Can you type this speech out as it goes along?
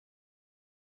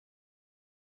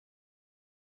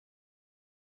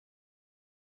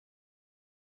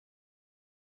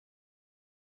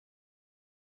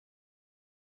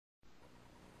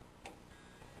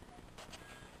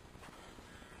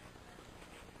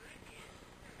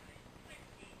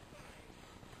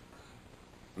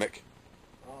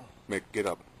Mick, get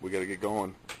up. We got to get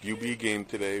going. UB game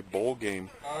today, bowl game.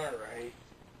 All right.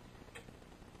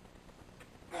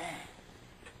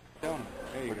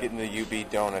 We're getting the UB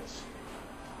donuts.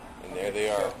 And there they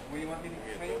are. What do you want me to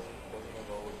say?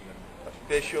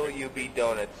 Official UB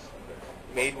donuts.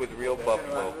 Made with real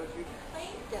buffalo.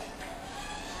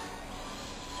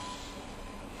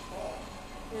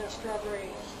 Yeah, strawberry.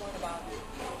 What about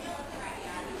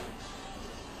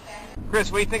Chris,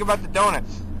 what do you think about the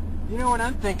donuts? You know what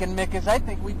I'm thinking, Mick, is I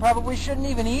think we probably shouldn't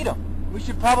even eat them. We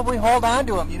should probably hold on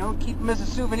to them, you know, keep them as a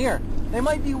souvenir. They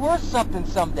might be worth something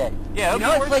someday. Yeah, you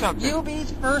know, it's like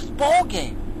UB's first bowl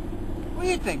game. What do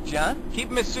you think, John? Keep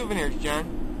them as souvenirs,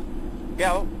 John.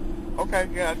 Yeah, okay,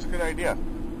 yeah, that's a good idea.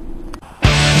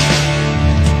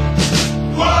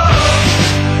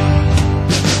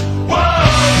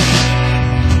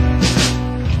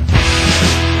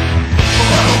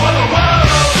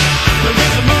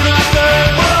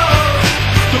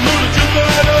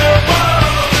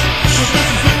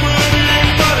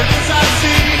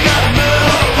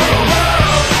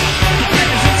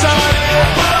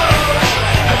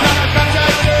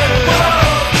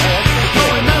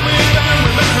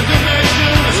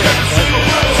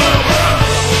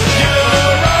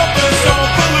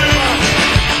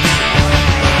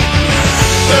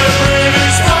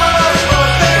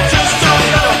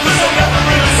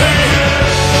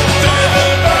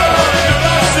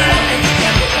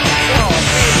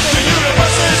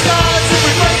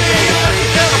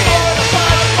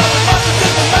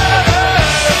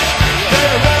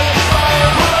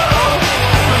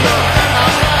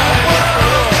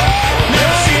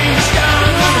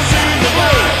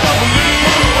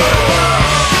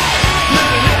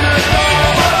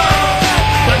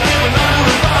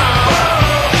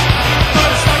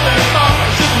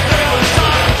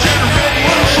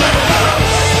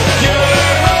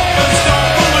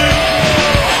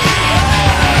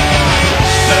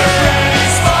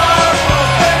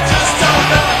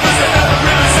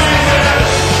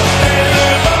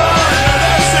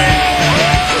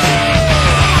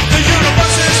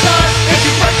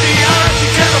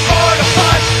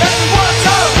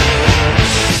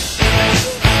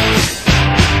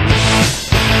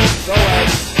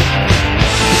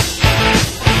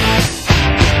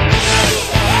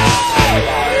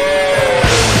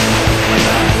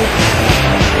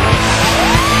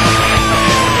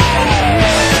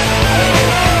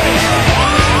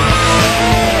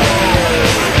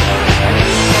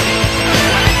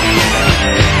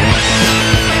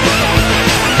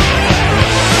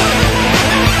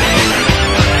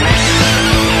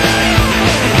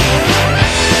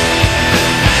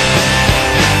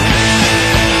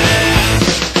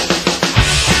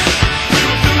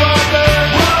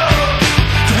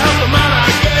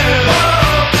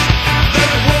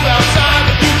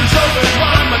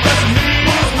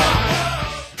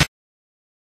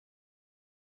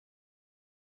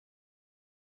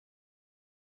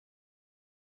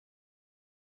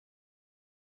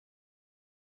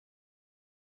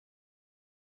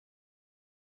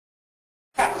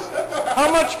 How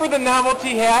much for the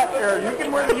novelty hat? Or you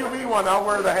can wear the UB one. I'll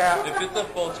wear the hat. If it's a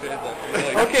full screen,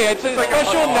 Okay, it's a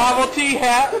special novelty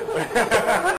hat.